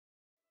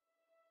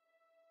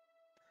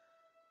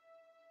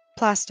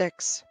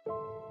Plastics.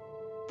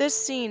 This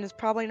scene is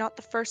probably not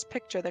the first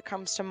picture that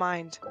comes to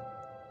mind.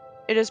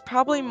 It is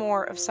probably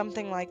more of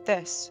something like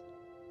this.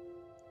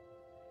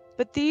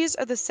 But these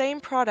are the same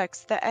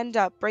products that end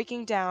up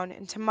breaking down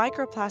into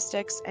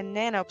microplastics and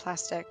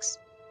nanoplastics,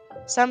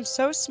 some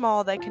so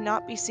small they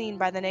cannot be seen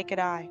by the naked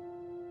eye.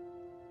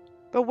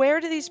 But where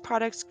do these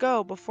products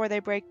go before they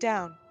break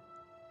down?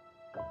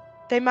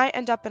 They might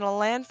end up in a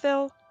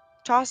landfill,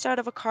 tossed out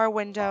of a car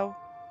window,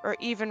 or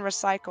even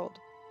recycled.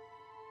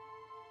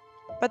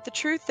 But the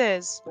truth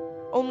is,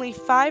 only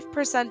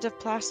 5% of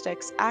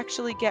plastics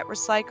actually get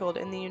recycled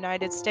in the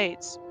United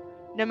States,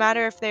 no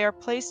matter if they are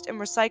placed in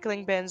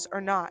recycling bins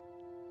or not.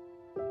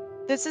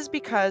 This is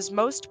because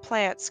most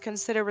plants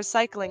consider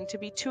recycling to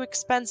be too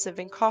expensive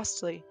and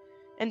costly,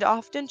 and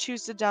often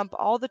choose to dump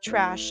all the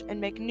trash and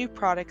make new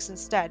products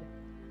instead.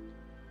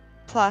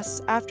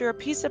 Plus, after a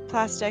piece of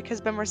plastic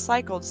has been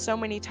recycled so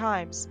many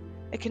times,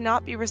 it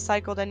cannot be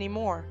recycled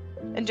anymore,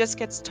 and just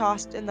gets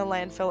tossed in the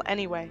landfill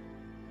anyway.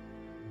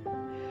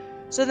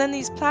 So then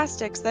these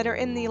plastics that are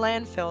in the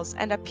landfills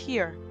end up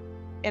here,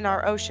 in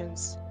our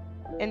oceans,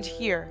 and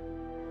here,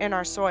 in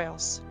our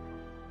soils.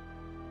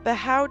 But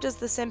how does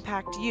this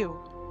impact you?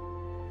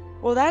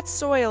 Well, that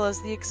soil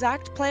is the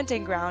exact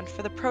planting ground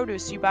for the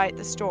produce you buy at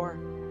the store,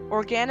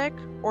 organic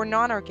or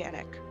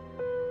non-organic.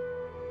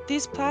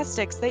 These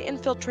plastics, they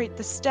infiltrate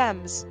the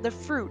stems, the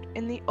fruit,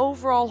 and the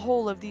overall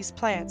whole of these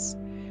plants,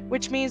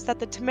 which means that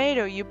the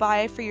tomato you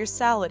buy for your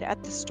salad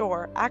at the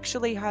store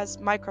actually has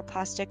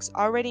microplastics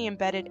already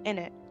embedded in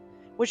it,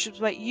 which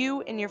is what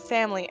you and your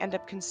family end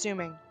up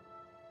consuming.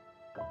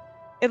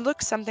 It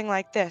looks something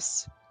like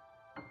this.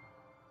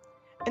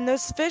 And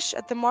those fish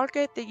at the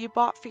market that you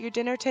bought for your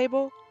dinner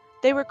table,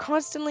 they were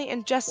constantly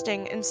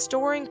ingesting and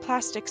storing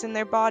plastics in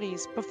their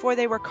bodies before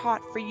they were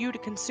caught for you to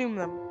consume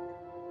them.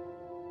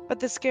 But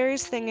the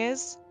scariest thing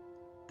is,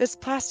 this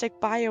plastic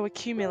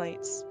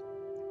bioaccumulates.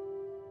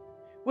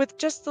 With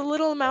just the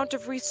little amount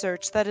of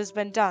research that has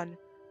been done,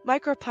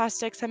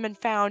 microplastics have been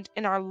found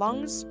in our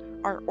lungs,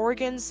 our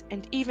organs,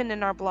 and even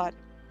in our blood.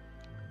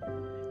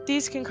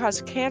 These can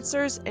cause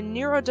cancers and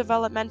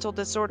neurodevelopmental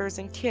disorders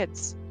in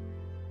kids.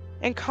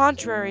 And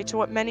contrary to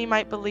what many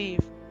might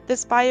believe,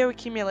 this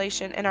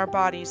bioaccumulation in our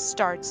bodies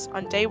starts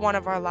on day one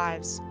of our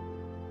lives.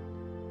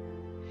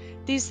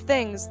 These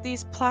things,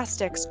 these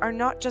plastics, are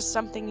not just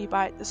something you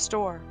buy at the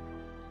store.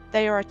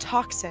 They are a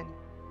toxin,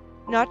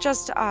 not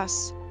just to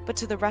us, but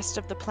to the rest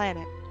of the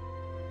planet.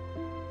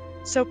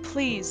 So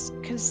please,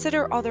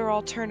 consider other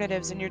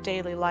alternatives in your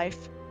daily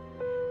life.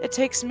 It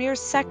takes mere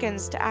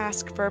seconds to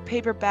ask for a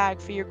paper bag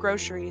for your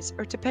groceries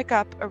or to pick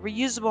up a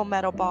reusable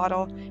metal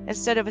bottle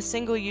instead of a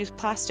single-use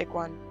plastic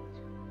one.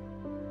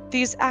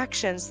 These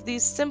actions,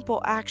 these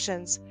simple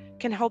actions,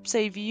 can help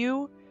save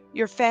you,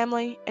 your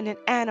family, and an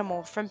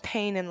animal from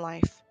pain in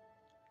life.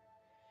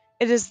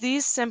 It is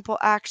these simple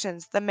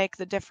actions that make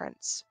the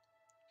difference.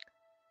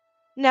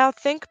 Now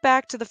think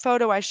back to the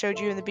photo I showed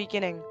you in the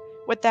beginning,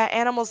 with that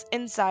animal's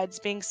insides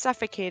being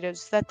suffocated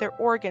so that their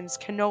organs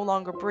can no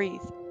longer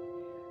breathe,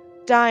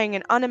 dying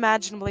an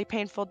unimaginably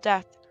painful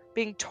death,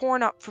 being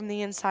torn up from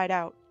the inside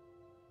out.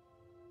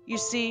 You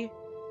see,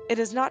 it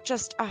is not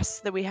just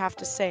us that we have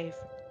to save.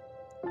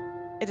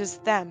 It is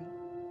them.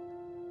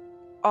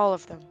 All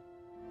of them.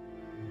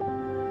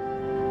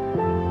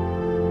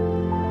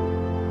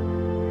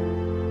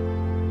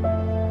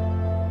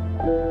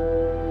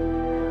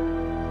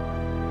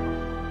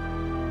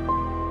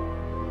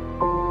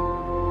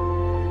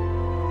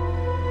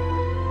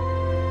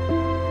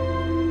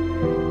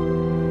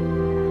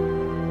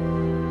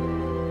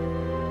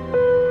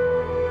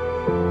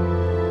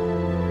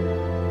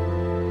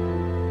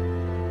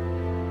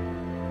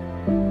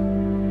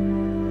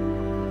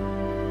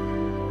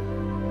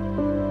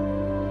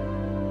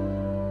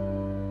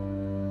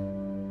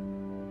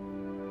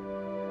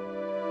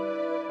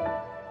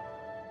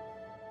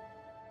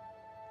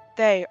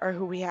 They are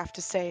who we have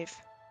to save,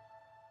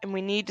 and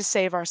we need to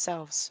save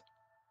ourselves.